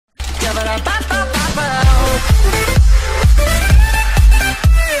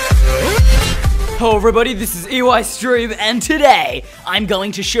Hello everybody, this is Eystreem, and today I'm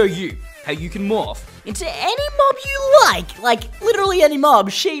going to show you how you can morph into any mob you like literally any mob,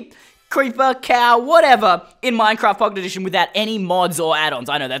 sheep, creeper, cow, whatever, in Minecraft Pocket Edition without any mods or add-ons.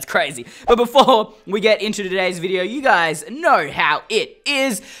 I know, that's crazy. But before we get into today's video, you guys know how it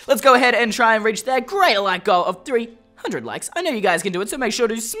is. Let's go ahead and try and reach that great like goal of 300 likes. I know you guys can do it, so make sure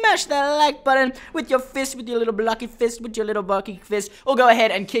to smash that like button with your fist, with your little blocky fist, with your little bulky fist, or go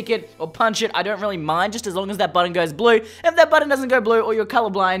ahead and kick it or punch it. I don't really mind, just as long as that button goes blue. If that button doesn't go blue or you're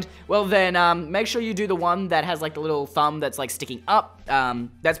colorblind, well then make sure you do the one that has like the little thumb that's like sticking up.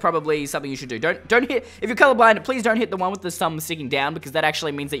 That's probably something you should do. Don't hit, if you're colorblind, please don't hit the one with the thumb sticking down, because that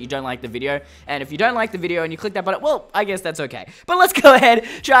actually means that you don't like the video. And if you don't like the video and you click that button, well, I guess that's okay. But let's go ahead,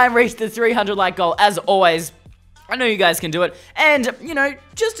 try and reach the 300 like goal. As always, I know you guys can do it, and, you know,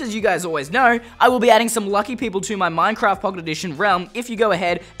 just as you guys always know, I will be adding some lucky people to my Minecraft Pocket Edition realm if you go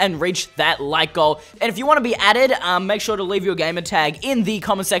ahead and reach that like goal. And if you want to be added, make sure to leave your gamer tag in the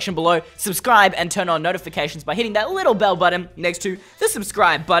comment section below, subscribe, and turn on notifications by hitting that little bell button next to the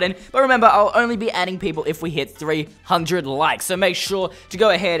subscribe button. But remember, I'll only be adding people if we hit 300 likes, so make sure to go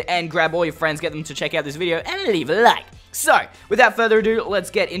ahead and grab all your friends, get them to check out this video, and leave a like. So, without further ado, let's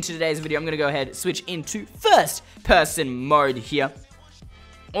get into today's video. I'm going to go ahead and switch into first person mode here.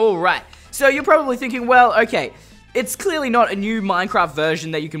 Alright, so you're probably thinking, well, okay, it's clearly not a new Minecraft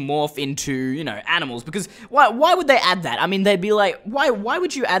version that you can morph into, you know, animals, because why would they add that? I mean, they'd be like, why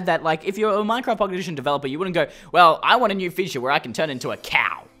would you add that? Like, if you're a Minecraft Pocket Edition developer, you wouldn't go, well, I want a new feature where I can turn into a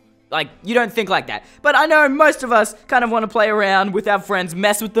cow. Like, you don't think like that. But I know most of us kind of want to play around with our friends,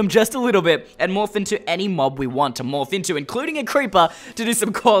 mess with them just a little bit, and morph into any mob we want to morph into, including a creeper, to do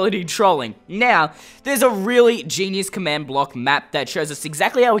some quality trolling. Now, there's a really genius command block map that shows us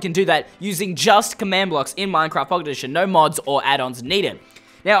exactly how we can do that using just command blocks in Minecraft Pocket Edition, no mods or add-ons needed.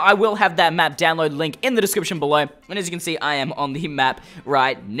 Now, I will have that map download link in the description below, and as you can see, I am on the map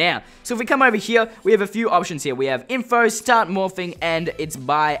right now. So if we come over here, we have a few options here. We have info, start morphing, and it's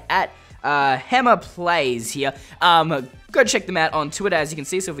by Huma Plays here. Go check them out on Twitter, as you can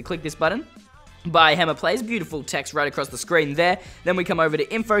see. So if we click this button, by Huma Plays, beautiful text right across the screen there. Then we come over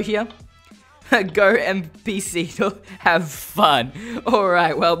to info here. Go NPC to have fun.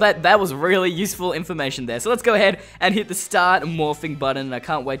 Alright, well, that was really useful information there. So let's go ahead and hit the start morphing button, and I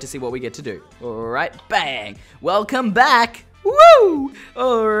can't wait to see what we get to do. Alright, bang. Welcome back. Woo!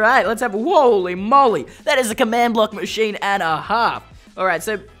 Alright, let's have, holy moly. That is a command block machine and a half. Alright,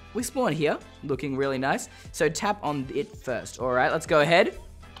 so we spawn here, looking really nice. So tap on it first. Alright, let's go ahead.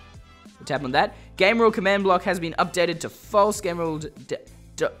 Tap on that. Game rule command block has been updated to false. Game rule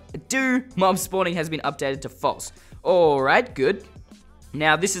do mob spawning has been updated to false. Alright, good.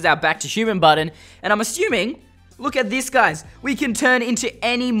 Now this is our back to human button, and I'm assuming, look at this guys, we can turn into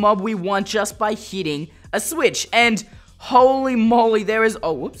any mob we want just by hitting a switch. And holy moly, there is,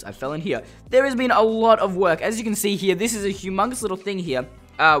 oh whoops, I fell in here. There has been a lot of work. As you can see here, this is a humongous little thing here.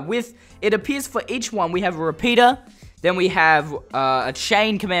 It appears for each one we have a repeater, then we have a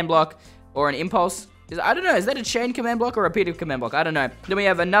chain command block, or an impulse. I don't know, is that a chain command block or a repeater command block? I don't know. Then we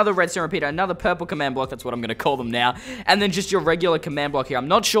have another redstone repeater, another purple command block, that's what I'm going to call them now, and then just your regular command block here. I'm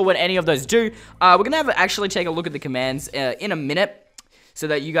not sure what any of those do. We're going to have actually take a look at the commands in a minute, so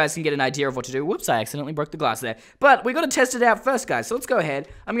that you guys can get an idea of what to do. Whoops, I accidentally broke the glass there. But we got to test it out first, guys, so let's go ahead.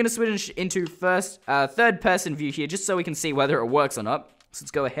 I'm going to switch into third person view here, just so we can see whether it works or not. So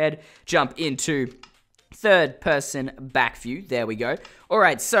let's go ahead, jump into third person back view. There we go.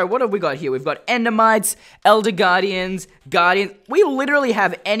 Alright, so what have we got here? We've got endermites, elder guardians, guardians. We literally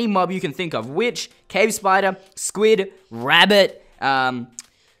have any mob you can think of. Witch, cave spider, squid, rabbit. Here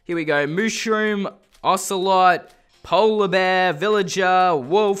we go. Mushroom, ocelot, polar bear, villager,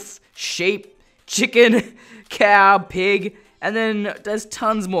 wolf, sheep, chicken, cow, pig. And then there's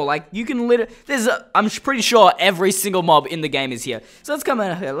tons more. Like, you can I'm pretty sure every single mob in the game is here. So let's come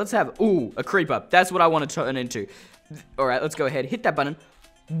out here. Let's have, ooh, a creeper. That's what I want to turn into. Alright, let's go ahead. Hit that button.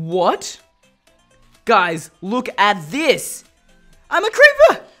 What? Guys, look at this. I'm a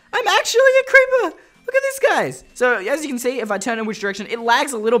creeper. I'm actually a creeper. Look at this, guys. So, as you can see, if I turn in which direction, it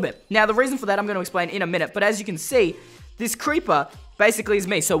lags a little bit. Now, the reason for that I'm going to explain in a minute. But as you can see, this creeper basically is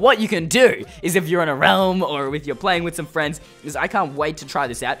me. So what you can do is, if you're in a realm or if you're playing with some friends, is I can't wait to try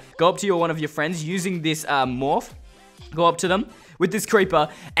this out. Go up to one of your friends using this morph. Go up to them with this creeper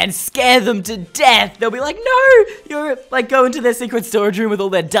and scare them to death. They'll be like, no! You're like, go into their secret storage room with all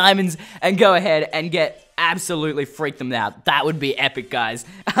their diamonds and go ahead and get absolutely freak them out. That would be epic, guys.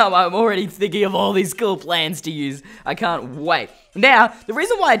 I'm already thinking of all these cool plans to use. I can't wait. Now, the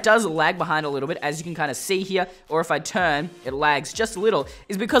reason why it does lag behind a little bit, as you can kind of see here, or if I turn, it lags just a little,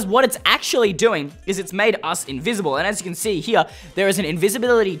 is because what it's actually doing is it's made us invisible. And as you can see here, there is an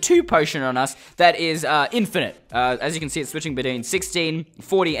invisibility 2 potion on us that is infinite. As you can see, it's switching between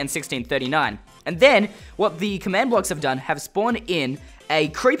 1640 and 1639. And then, what the command blocks have done, have spawned in a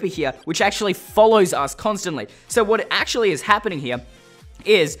creeper here, which actually follows us constantly. So what actually is happening here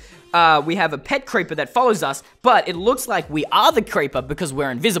is we have a pet creeper that follows us, but it looks like we are the creeper because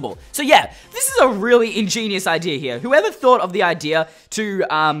we're invisible. So yeah, this is a really ingenious idea here. Whoever thought of the idea to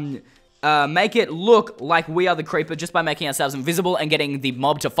make it look like we are the creeper just by making ourselves invisible and getting the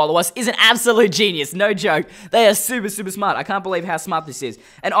mob to follow us is an absolute genius. No joke. They are super, super smart. I can't believe how smart this is.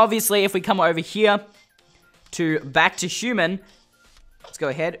 And obviously, if we come over here to back to human, let's go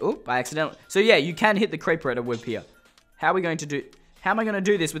ahead. Oop, I accidentally. So yeah, you can hit the creeper at a whip here. How am I going to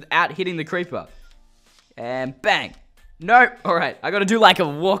do this without hitting the creeper? And bang. No. All right. I got to do like a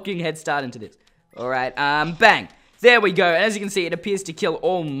walking head start into this. All right. Bang. There we go. And as you can see, it appears to kill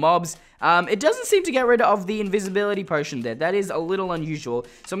all mobs. It doesn't seem to get rid of the invisibility potion there. That is a little unusual.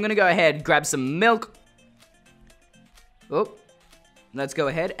 So I'm going to go ahead, grab some milk. Oh. Let's go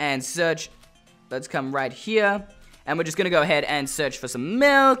ahead and search. Let's come right here. And we're just going to go ahead and search for some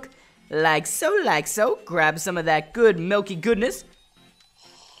milk. Like so, like so. Grab some of that good milky goodness.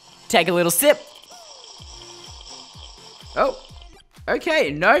 Take a little sip. Oh.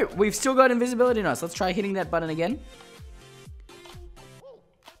 Okay, no, we've still got invisibility on us. Let's try hitting that button again.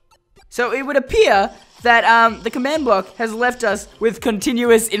 So it would appear that the command block has left us with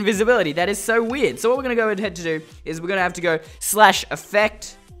continuous invisibility. That is so weird. So what we're going to go ahead to do is we're going to have to go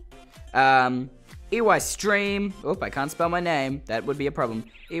 /effect, Eystreem. Oh, I can't spell my name. That would be a problem.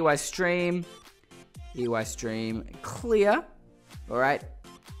 Eystreem, clear. All right.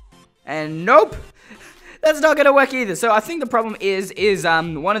 And nope. That's not going to work either. So I think the problem is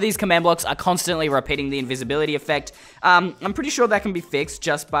one of these command blocks are constantly repeating the invisibility effect. I'm pretty sure that can be fixed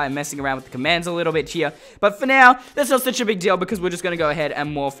just by messing around with the commands a little bit here. But for now, that's not such a big deal because we're just going to go ahead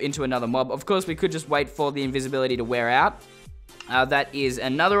and morph into another mob. Of course, we could just wait for the invisibility to wear out. That is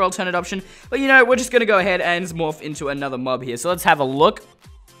another alternate option. But you know, we're just going to go ahead and morph into another mob here. So let's have a look.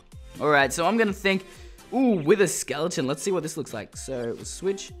 Alright, so I'm going to think, ooh, with a skeleton. Let's see what this looks like. So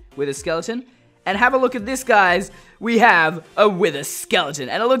switch with a skeleton. And have a look at this, guys. We have a wither skeleton.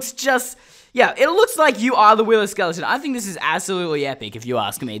 And it looks just... yeah, it looks like you are the wither skeleton. I think this is absolutely epic, if you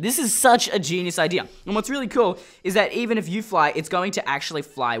ask me. This is such a genius idea. And what's really cool is that even if you fly, it's going to actually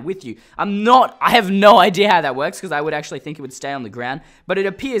fly with you. I have no idea how that works, because I would actually think it would stay on the ground. But it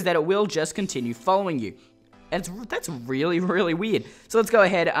appears that it will just continue following you. And that's really, really weird. So let's go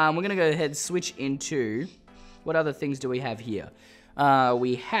ahead. We're going to go ahead and switch into... what other things do we have here?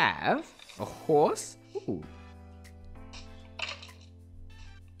 We have... a horse? Ooh.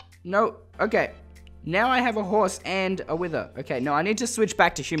 No, okay. Now I have a horse and a wither. Okay, no, I need to switch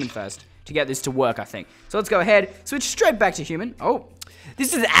back to human first to get this to work, I think. So let's go ahead, switch straight back to human. Oh,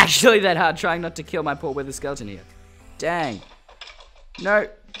 this is actually that hard, trying not to kill my poor wither skeleton here. Dang. No,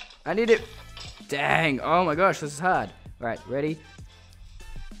 I need it. Dang, oh my gosh, this is hard. All right, ready?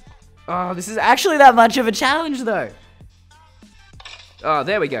 Oh, this is actually that much of a challenge, though. Oh,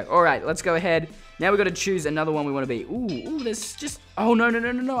 there we go. All right, let's go ahead. Now we've got to choose another one we want to be. Ooh, there's just... oh, no. I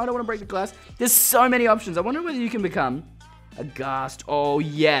don't want to break the glass. There's so many options. I wonder whether you can become a ghast. Oh,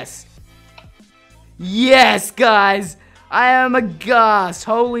 yes. Yes, guys. I am a ghast.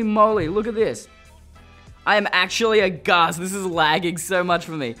 Holy moly. Look at this. I am actually a ghast. This is lagging so much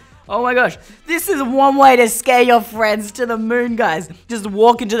for me. Oh my gosh, this is one way to scare your friends to the moon, guys. Just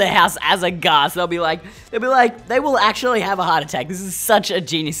walk into the house as a ghast. They will actually have a heart attack. This is such a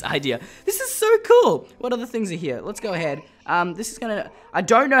genius idea. This is so cool. What other things are here? Let's go ahead. I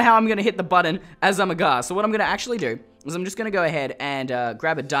don't know how I'm gonna hit the button as I'm a ghast. So what I'm gonna actually do is I'm just gonna go ahead and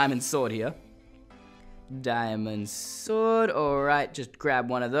grab a diamond sword here. Diamond sword, all right, just grab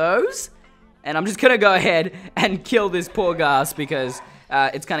one of those. And I'm just gonna go ahead and kill this poor ghast because...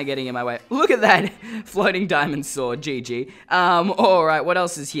 it's kind of getting in my way. Look at that floating diamond sword, GG. Alright, what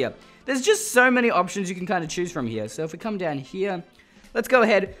else is here? There's just so many options you can kind of choose from here. So if we come down here, let's go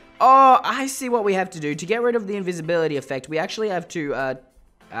ahead. Oh, I see what we have to do. To get rid of the invisibility effect, we actually have to,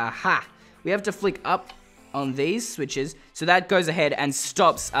 we have to flick up on these switches. So that goes ahead and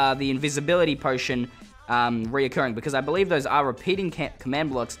stops the invisibility potion reoccurring. Because I believe those are repeating command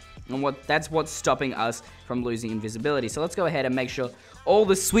blocks. And that's what's stopping us from losing invisibility. So let's go ahead and make sure all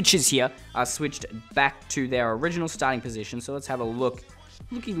the switches here are switched back to their original starting position. So let's have a look.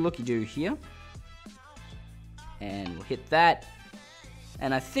 Looky-do here. And we'll hit that.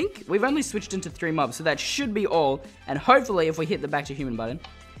 And I think we've only switched into 3 mobs, so that should be all. And hopefully, if we hit the back to human button,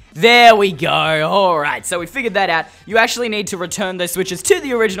 there we go. Alright, so we figured that out. You actually need to return those switches to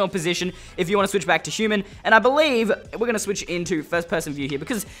the original position if you want to switch back to human. And I believe we're going to switch into first person view here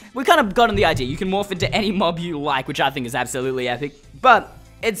because we kind of gotten the idea. You can morph into any mob you like, which I think is absolutely epic. But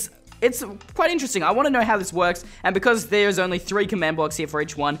it's quite interesting. I want to know how this works, and because there's only 3 command blocks here for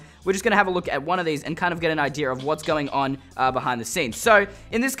each one, we're just going to have a look at one of these and kind of get an idea of what's going on behind the scenes. So,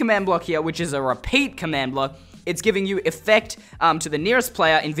 in this command block here, which is a repeat command block, it's giving you effect to the nearest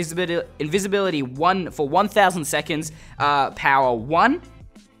player, invisibility 1 for 1,000 seconds, power 1.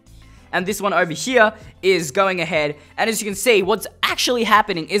 And this one over here is going ahead, and as you can see, what's actually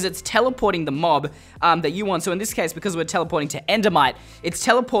happening is it's teleporting the mob that you want. So in this case, because we're teleporting to Endermite, it's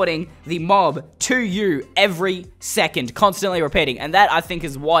teleporting the mob to you every second, constantly repeating. And that, I think,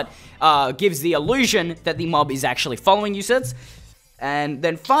 is what gives the illusion that the mob is actually following you. And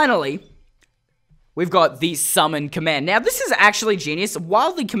then finally, we've got the summon command. Now, this is actually genius.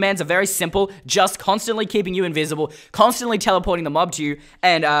 While the commands are very simple, just constantly keeping you invisible, constantly teleporting the mob to you,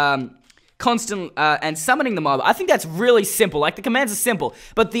 and and summoning the mob, I think that's really simple. Like, the commands are simple,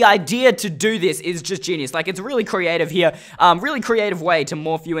 but the idea to do this is just genius. Like, it's really creative here. Really creative way to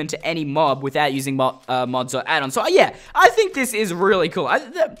morph you into any mob without using mods or add-ons. So, yeah, I think this is really cool.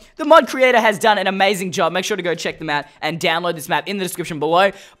 The mod creator has done an amazing job. Make sure to go check them out and download this map in the description below.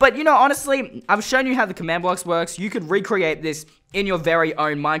 But, you know, honestly, I've shown you how the command blocks works. You could recreate this in your very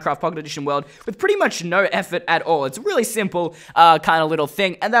own Minecraft Pocket Edition world with pretty much no effort at all. It's a really simple kind of little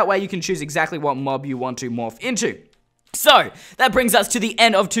thing, and that way you can choose exactly what mob you want to morph into. So, that brings us to the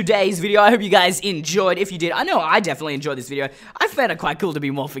end of today's video. I hope you guys enjoyed. If you did, I know I definitely enjoyed this video. I found it quite cool to be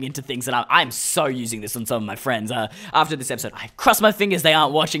morphing into things, and I'm so using this on some of my friends after this episode. I cross my fingers they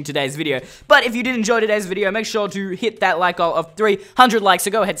aren't watching today's video. But if you did enjoy today's video, make sure to hit that like goal of 300 likes.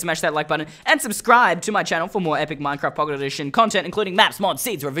 So go ahead, smash that like button, and subscribe to my channel for more epic Minecraft Pocket Edition content, including maps, mods,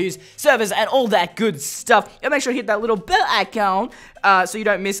 seeds, reviews, servers, and all that good stuff. And make sure to hit that little bell icon so you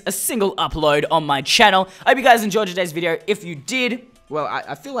don't miss a single upload on my channel. I hope you guys enjoyed today's video. If you did, well,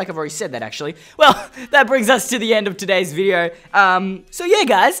 I feel like I've already said that, actually. Well, that brings us to the end of today's video. So yeah,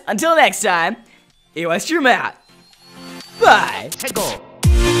 guys, until next time, Eystreem out. Bye.